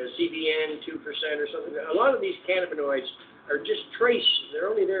 CBN 2% or something. A lot of these cannabinoids are just trace. They're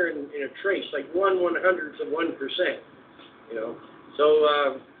only there in a trace, like 1/100th of 1%. So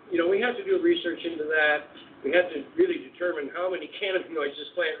we have to do research into that. We have to really determine how many cannabinoids this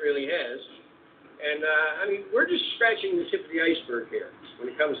plant really has. And we're just scratching the tip of the iceberg here when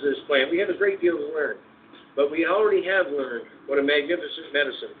it comes to this plant. We have a great deal to learn, but we already have learned what a magnificent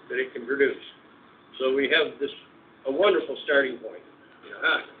medicine that it can produce. So we have a wonderful starting point.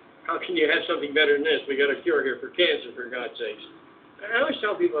 How can you have something better than this? We got a cure here for cancer, for God's sakes. I always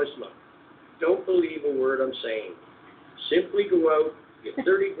tell people, look, don't believe a word I'm saying. Simply go out, get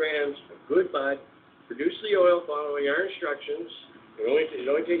 30 grams of good bud, produce the oil following our instructions. It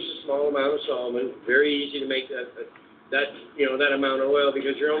only takes a small amount of solvent. Very easy to make that amount of oil,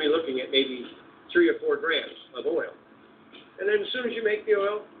 because you're only looking at maybe 3 or 4 grams of oil. And then as soon as you make the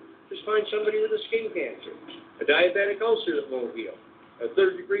oil, just find somebody with a skin cancer, a diabetic ulcer that won't heal, a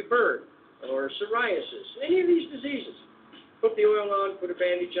third-degree burn, or psoriasis, any of these diseases. Put the oil on, put a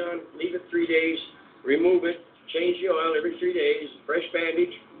bandage on, leave it 3 days, remove it, change the oil every 3 days, fresh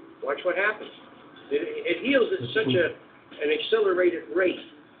bandage, watch what happens. It heals at such an accelerated rate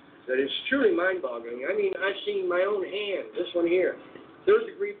that it's truly mind-boggling. I mean, I've seen my own hand, this one here,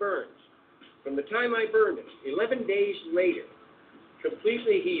 third-degree burns. From the time I burned it, 11 days later,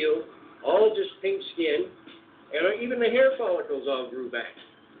 completely healed, all just pink skin, and even the hair follicles all grew back.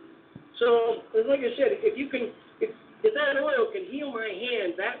 So, like I said, if that oil can heal my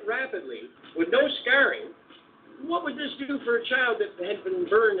hand that rapidly with no scarring, what would this do for a child that had been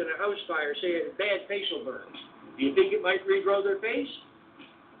burned in a house fire, say had bad facial burns? Do you think it might regrow their face?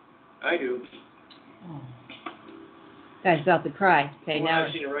 I do. Oh. Guy's about to cry. Okay, now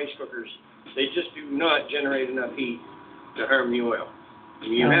I've seen the rice cookers. They just do not generate enough heat to harm the oil. I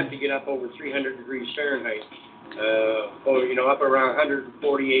mean, you have to get up over 300 degrees Fahrenheit, up around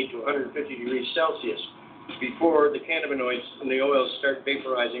 148 to 150 degrees Celsius before the cannabinoids and the oils start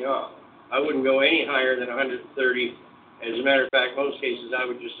vaporizing off. I wouldn't go any higher than 130. As a matter of fact, most cases I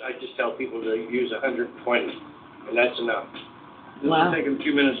just tell people to use 120, and that's enough. This will take a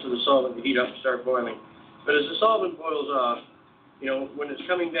few minutes for the solvent to heat up and start boiling. But as the solvent boils off, when it's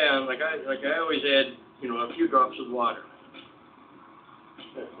coming down, like I always add, a few drops of water.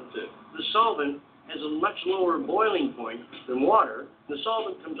 That's it. The solvent has a much lower boiling point than water. The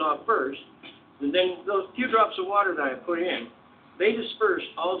solvent comes off first, and then those few drops of water that I put in, they disperse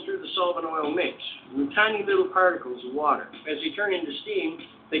all through the solvent oil mix in tiny little particles of water. As they turn into steam,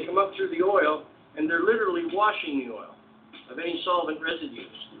 they come up through the oil, and they're literally washing the oil of any solvent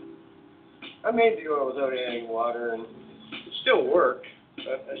residues. I made the oil without adding water, and it still worked,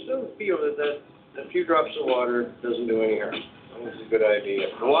 but I still feel that a few drops of water doesn't do any harm. That's a good idea.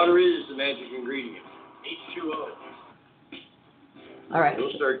 The water is the magic ingredient, H2O. All right.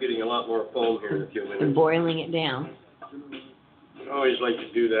 We'll start getting a lot more foam here in a few minutes. And boiling it down. I always like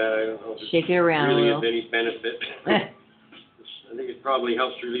to do that. I don't know if Shake it around really a has any benefit. I think it probably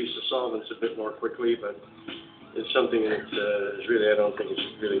helps release the solvents a bit more quickly, but it's something that is really, I don't think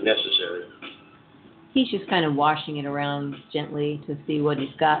it's really necessary. He's just kind of washing it around gently to see what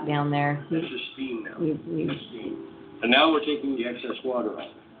he's got down there. It's just steam now. It's steam. And now we're taking the excess water off.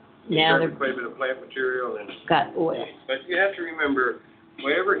 Now there's quite a bit of plant material and got oil. But you have to remember,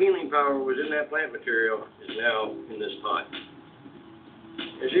 whatever healing power was in that plant material is now in this pot.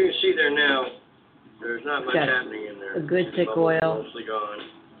 As you can see there now, there's not much Got happening in there. a good thick The bubbles are oil. mostly gone.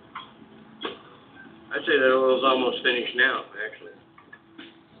 I'd say that oil's almost finished now, actually.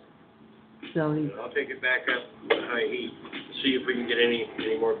 So I'll take it back up to high heat to see if we can get any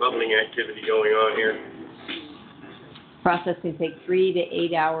more bubbling activity going on here. process can take 3 to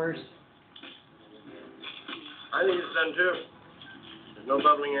 8 hours. I think it's done too. There's no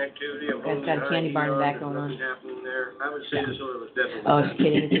bubbling activity. I'm Guys got a candy bar in the back going on. Nothing happening there. I would say this oil is definitely Oh, done. just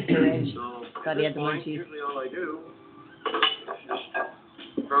kidding. It's just syringe. So Thought at he this had the point, munchies. usually all I do is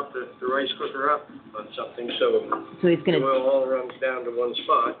just prop the rice cooker up on something so So he's the going to oil all runs down to one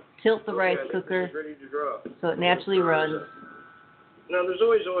spot. tilt the rice And cooker it's ready to draw. so it naturally runs. Now, there's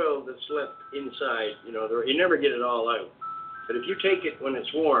always oil that's left inside. You never get it all out. But if you take it when it's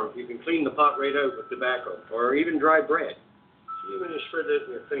warm, you can clean the pot right out with tobacco or even dry bread. See, when you spread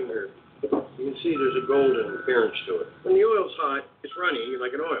that in your finger, you can see there's a golden appearance to it. When the oil's hot, it's runny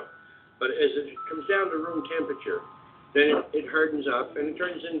like an oil. But as it comes down to room temperature, then it hardens up and it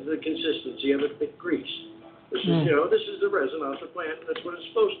turns into the consistency of a thick grease. This is, this is the resin off the plant. That's what it's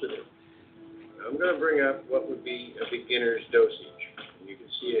supposed to do. I'm going to bring up what would be a beginner's dosage. You can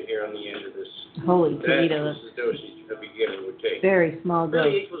see it here on the end of this. Holy This Toledo. is the dosage a beginner would take. Very small That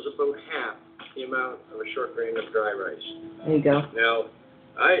dose. equals about half the amount of a short grain of dry rice. There you go. Now,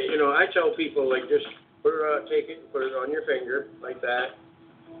 I tell people, like, just take it, put it on your finger, like that.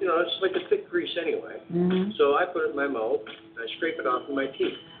 It's like a thick grease anyway. Mm-hmm. So I put it in my mouth, I scrape it off with my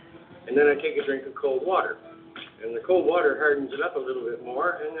teeth. And then I take a drink of cold water. And the cold water hardens it up a little bit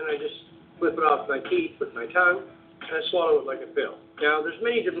more, and then I just flip it off my teeth with my tongue, and I swallow it like a pill. Now, there's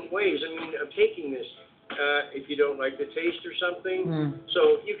many different ways, of taking this if you don't like the taste or something.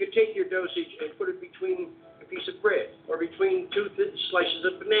 So you could take your dosage and put it between a piece of bread or between 2 slices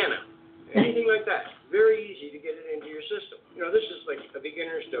of banana, anything like that. Very easy to get it into your system. This is like a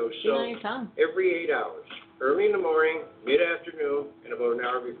beginner's dose. So every 8 hours, early in the morning, mid-afternoon, and about an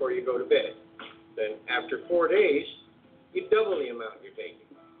hour before you go to bed. Then after 4 days, you double the amount you're taking.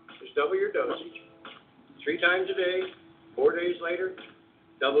 Just double your dosage 3 times a day. 4 days later,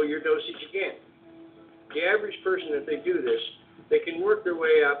 double your dosage again. The average person, if they do this, they can work their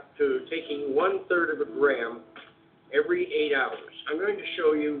way up to taking 1/3 of a gram every 8 hours. I'm going to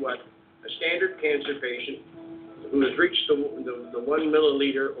show you what a standard cancer patient who has reached the 1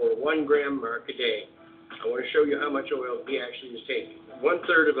 milliliter or 1 gram mark a day, I want to show you how much oil he actually is taking.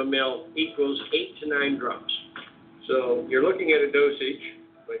 1/3 of a mil equals 8 to 9 drops. So you're looking at a dosage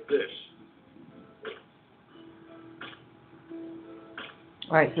like this.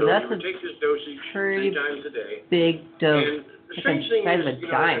 All right, so that's you would take this dosage 3 times a day. big dose. And the strange thing is,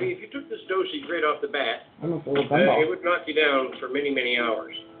 if you took this dosage right off the bat, Almost a little it would knock you down for many, many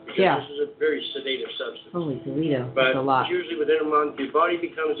hours. Because this is a very sedative substance. Holy Toledo, But that's a lot. usually within a month, your body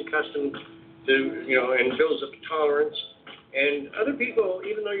becomes accustomed to, and builds up a tolerance. And other people,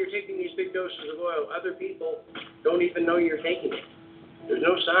 even though you're taking these big doses of oil, other people don't even know you're taking it. There's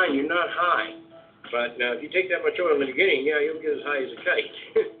no sign, you're not high. But now, if you take that much oil in the beginning, you'll get as high as a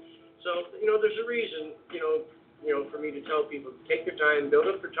kite. So, there's a reason, for me to tell people, take your time, build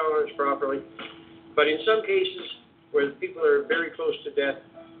up your tolerance properly. But in some cases, where people are very close to death,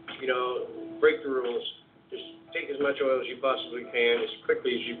 break the rules. Just take as much oil as you possibly can, as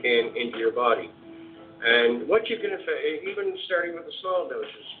quickly as you can, into your body. And what you can, even starting with the small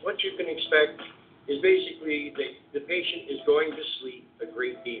doses, what you can expect is basically the patient is going to sleep a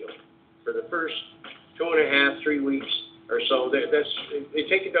great deal. For the first 2.5, 3 weeks or so, they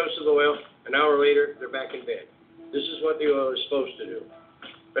take a dose of oil, an hour later, they're back in bed. This is what the oil is supposed to do.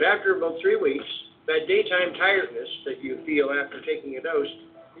 But after about 3 weeks, that daytime tiredness that you feel after taking a dose,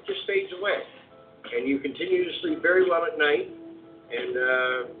 it just fades away. And you continue to sleep very well at night,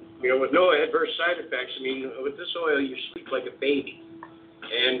 and, with no adverse side effects. With this oil, you sleep like a baby.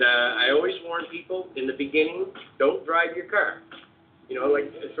 And I always warn people in the beginning, don't drive your car.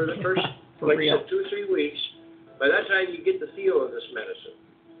 Like for the first 2 or 3 weeks, by that time you get the feel of this medicine.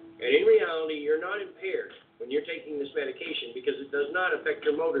 And in reality, you're not impaired when you're taking this medication because it does not affect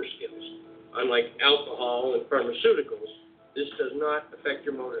your motor skills. Unlike alcohol and pharmaceuticals, this does not affect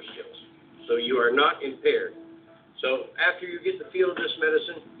your motor skills. So you are not impaired. So after you get the feel of this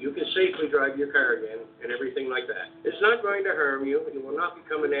medicine, you can safely drive your car again and everything like that. It's not going to harm you. You will not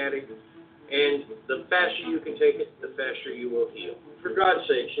become an addict. And the faster you can take it, the faster you will heal. For God's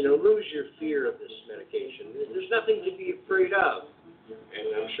sakes, lose your fear of this medication. There's nothing to be afraid of. And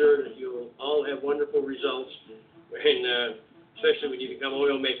I'm sure that you'll all have wonderful results, and especially when you become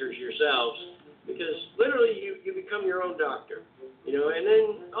oil makers yourselves, because literally you become your own doctor. And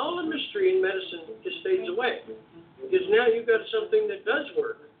then all the mystery in medicine just fades away. Because now you've got something that does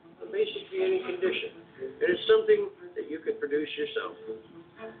work on basically any condition. And it's something that you can produce yourself.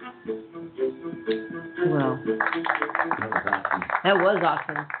 Well, that was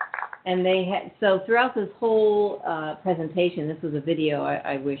awesome. And they had, so throughout this whole presentation, this was a video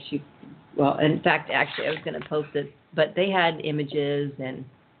I wish you, well, in fact, actually, I was going to post it, but they had images and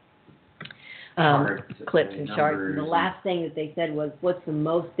clips and charts. And the last thing that they said was, what's the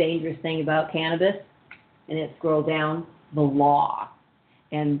most dangerous thing about cannabis? And it scrolled down, the law.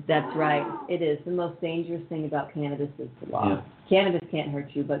 And that's right. It is. The most dangerous thing about cannabis is the law. Yeah. Cannabis can't hurt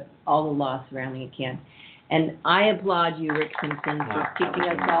you, but all the law surrounding it can. And I applaud you, Rick Simpson, for teaching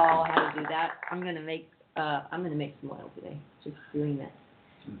us all how to do that. I'm gonna make some oil today, just doing that.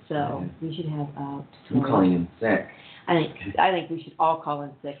 So we should have. I'm calling in sick. I think we should all call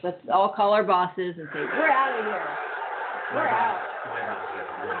in sick. Let's all call our bosses and say, we're out of here. We're out.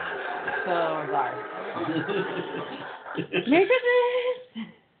 So our boss. Merry Christmas.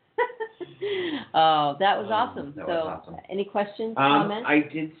 Oh, that was awesome. That was awesome. Any questions, comments? I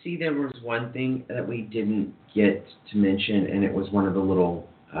did see there was one thing that we didn't get to mention, and it was one of the little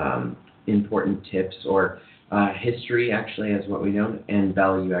important tips or history, actually, as what we know. And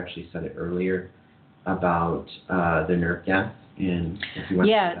Bella, you actually said it earlier about the nerve gas. And if you want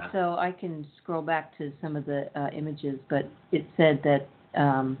to do that. So I can scroll back to some of the images, but it said that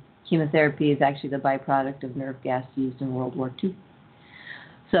chemotherapy is actually the byproduct of nerve gas used in World War II.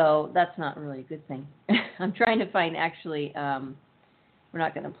 So that's not really a good thing. I'm trying to find, actually, we're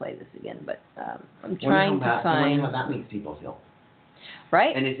not going to play this again, but I'm trying to find. I wonder how that makes people feel.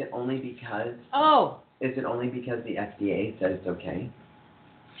 Right? And is it only because? Is it only because the FDA said it's okay?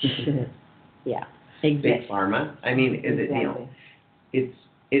 Yeah. Exactly. Big pharma. I mean, is it? You know, it's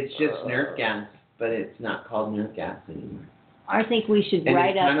just nerve gas, but it's not called nerve gas anymore. I think we should and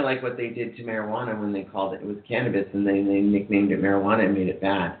write it's kind of like what they did to marijuana when they called it was cannabis, and they nicknamed it marijuana and made it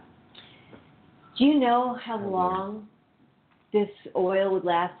bad. Do you know how long this oil would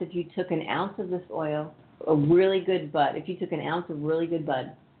last if you took an ounce of this oil, a really good bud? If you took an ounce of really good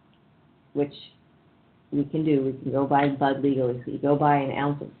bud, which we can do, we can go buy bud legally. So you go buy an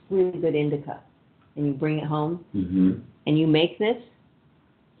ounce of really good indica, and you bring it home, and you make this.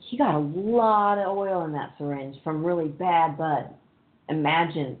 You got a lot of oil in that syringe from really bad bud.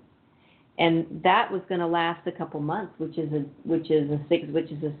 Imagine, and that was going to last a couple months, which is a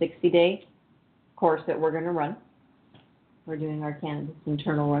 60-day course that we're going to run. We're doing our cannabis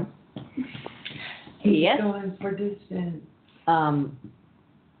internal run. Yes. Going for distance.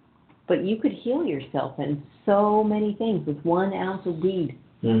 But you could heal yourself in so many things with 1 ounce of weed.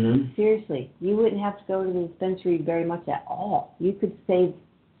 Seriously, you wouldn't have to go to the dispensary very much at all. You could save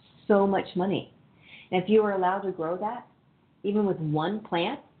so much money. And if you were allowed to grow that, even with 1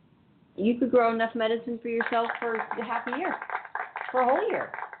 plant, you could grow enough medicine for yourself for half a year, for a whole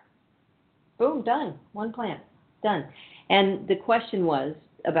year. Boom, done. 1 plant, done. And the question was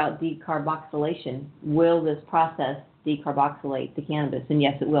about decarboxylation. Will this process decarboxylate the cannabis? And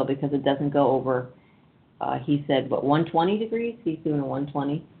yes, it will, because it doesn't go over, he said, 120 degrees? He's doing a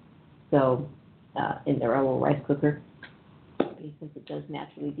 120. So in their little rice cooker. Since it does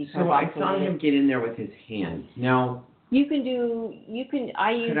naturally decarboxylate. So I saw him get in there with his hands. Now, I use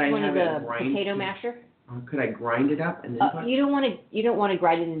one of the potato masher. Could I grind it up and then you don't want to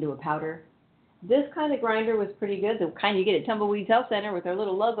grind it into a powder. This kind of grinder was pretty good. The kind you get at Tumbleweeds Health Center with their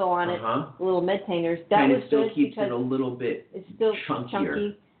little logo on it, the little med-tainers. That was still good keeps because it a little bit it's still chunkier.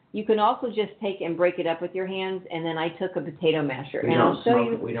 Chunky. You can also just take and break it up with your hands, and then I took a potato masher. I'll show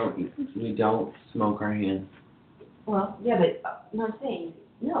you. We don't smoke our hands. Well, yeah, but I'm saying,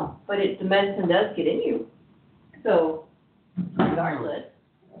 no, but the medicine does get in you. So, regardless.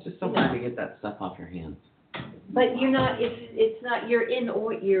 It's just so hard to get that stuff off your hands. But you're not, it's not, you're in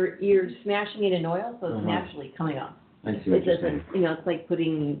oil, you're smashing it in oil, so it's naturally coming off. I see what you're saying. It's like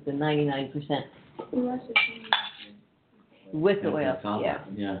putting the 99% with the oil.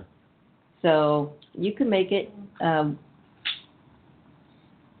 Yeah. So, you can make it, That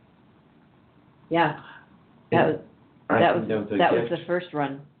was the first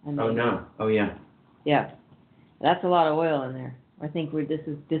run. Oh yeah. Yeah, that's a lot of oil in there. I think this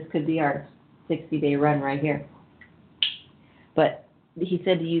could be our 60-day run right here. But he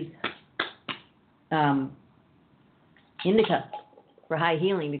said to use indica for high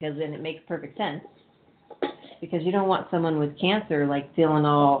healing, because then it makes perfect sense. Because you don't want someone with cancer like feeling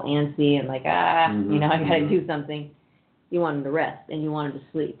all antsy and like I got to do something. You want them to rest and you want them to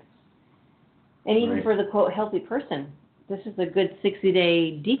sleep. And even for the quote healthy person, this is a good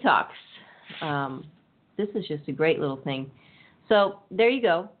 60-day detox. This is just a great little thing. So there you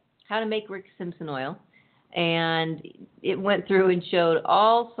go. How to make Rick Simpson oil. And it went through and showed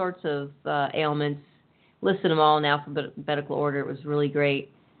all sorts of ailments, listed them all in alphabetical order. It was really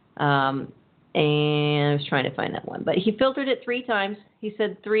great. And I was trying to find that one. But he filtered it 3 times. He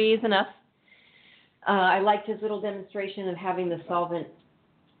said 3 is enough. I liked his little demonstration of having the solvent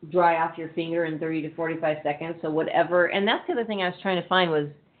dry off your finger in 30 to 45 seconds. So whatever. And that's the other thing I was trying to find was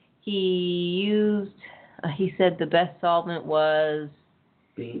he said the best solvent was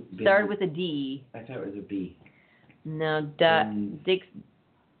started with a D. I thought it was a B. No, Benzene.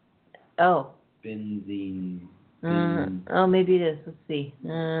 Oh, maybe it is. Let's see.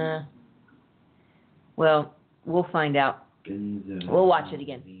 Well, we'll find out. We'll watch it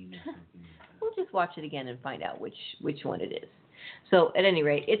again. We'll just watch it again and find out which one it is. So at any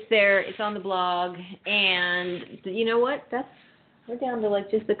rate, it's there. It's on the blog, and you know what? We're down to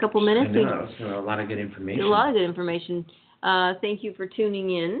like just a couple minutes. I know. So a lot of good information. A lot of good information. Thank you for tuning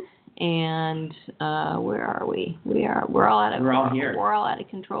in. And where are we? We're all out of. We're all here. We're all out of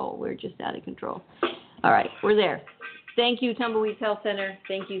control. We're just out of control. All right, we're there. Thank you, Tumbleweeds Health Center.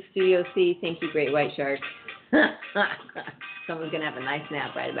 Thank you, Studio C. Thank you, Great White Shark. Someone's gonna have a nice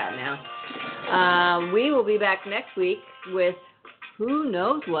nap right about now. We will be back next week with who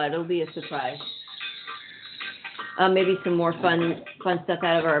knows what. It'll be a surprise. Maybe some more fun stuff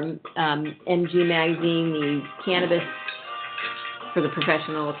out of our MG magazine, the Cannabis for the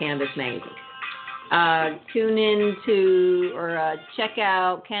Professional Cannabis magazine. Tune in to or check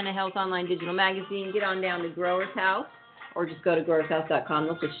out Canna Health Online Digital Magazine. Get on down to Grower's House or just go to growershouse.com.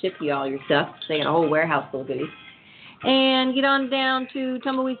 They'll just ship you all your stuff. They got a whole warehouse full of goodies. And get on down to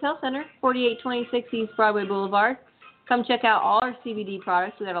Tumbleweeds Health Center, 4826 East Broadway Boulevard. Come check out all our CBD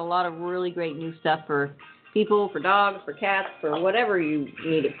products. We got a lot of really great new stuff for people, for dogs, for cats, for whatever you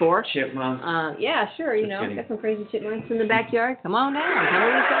need it for. Chipmunks. Yeah, sure. You know, got some crazy chipmunks in the backyard. Come on down.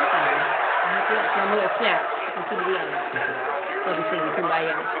 Tumbleweeds Health Center. Some little snacks. Some CBD on it. Lovely thing you can buy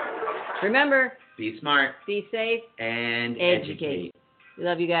in. Remember, be smart. Be safe. And educate. We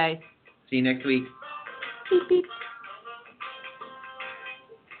love you guys. See you next week. Beep, beep.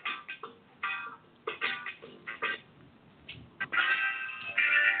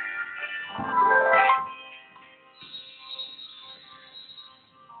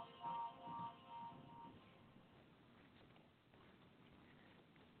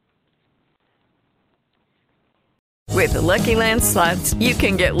 With the Lucky Land Slots, you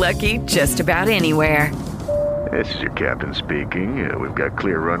can get lucky just about anywhere. This is your captain speaking. We've got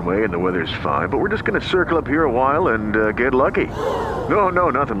clear runway and the weather's fine, but we're just going to circle up here a while and get lucky. No,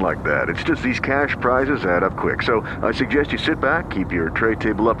 nothing like that. It's just these cash prizes add up quick. So I suggest you sit back, keep your tray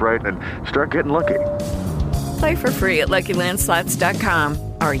table upright, and start getting lucky. Play for free at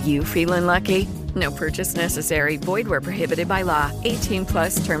LuckyLandSlots.com. Are you feeling lucky? No purchase necessary. Void where prohibited by law.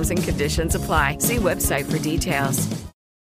 18+ terms and conditions apply. See website for details.